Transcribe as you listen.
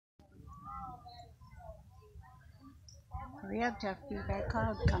Hurry up, Jeff. You got a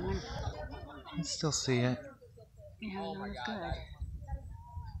cloud coming. I can still see it. Yeah, that was good.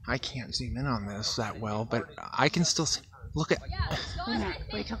 I can't zoom in on this that well, but I can still see. Look at. Wait a minute.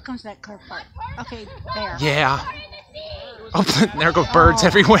 Wait till comes that car part. Okay, there. Yeah. Oh, there go birds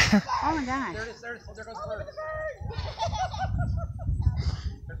everywhere. Oh my gosh. There goes the bird.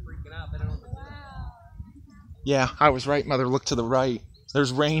 They're freaking out. They don't know what to do. Yeah, I was right, Mother. Look to the right.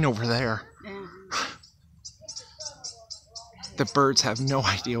 There's rain over there. Yeah. The birds have no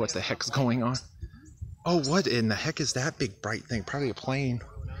idea what the heck's going on. Oh, what in the heck is that big bright thing? Probably a plane.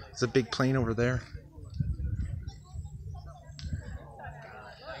 There's a big plane over there.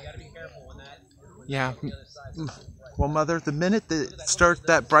 Yeah. Well, Mother, the minute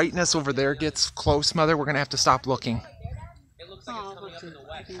that brightness over there gets close, Mother, we're going to have to stop looking. It looks like it's coming up in the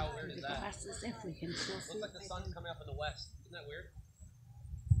west. How weird is that? If we can still see. It looks like the sun's coming up in the west. Isn't that weird?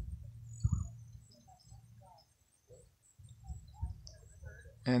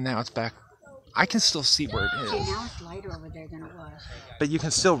 And now it's back. I can still see where it See, is. now it's lighter over there than it was. But you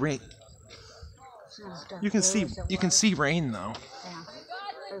can still read. It's not as dark You can blue see. as it You can was. see rain though. Yeah.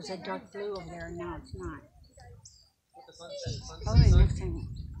 There was a dark blue over there, and now it's not. What the sun says. The sun Probably says next time.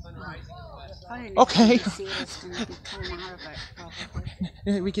 sun rising in the west. Probably next Okay. time you see it, it's going to be coming out of it,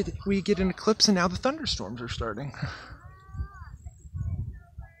 probably. We get an eclipse, and now the thunderstorms are starting.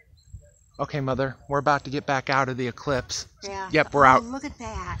 Okay, Mother, we're about to get back out of the eclipse. Yeah. Yep, we're out. Look at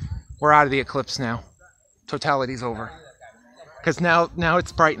that. We're out of the eclipse now. Totality's over. Because now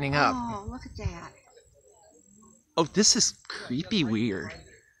it's brightening up. Oh, look at that. Oh, this is creepy weird.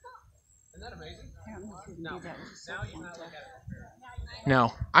 Isn't that amazing? I don't know if you can do that with a cell phone.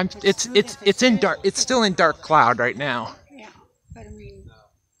 No, it's in dark. It's still in dark cloud right now. Yeah, but I mean,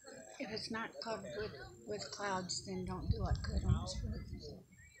 if it's not covered with clouds, then don't do it. Good on this bird.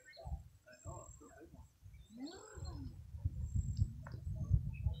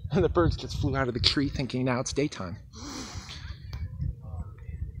 And the birds just flew out of the tree thinking now it's daytime.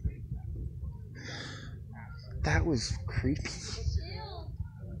 That was creepy.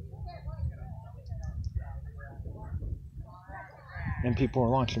 And people were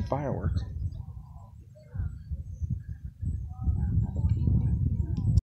launching fireworks.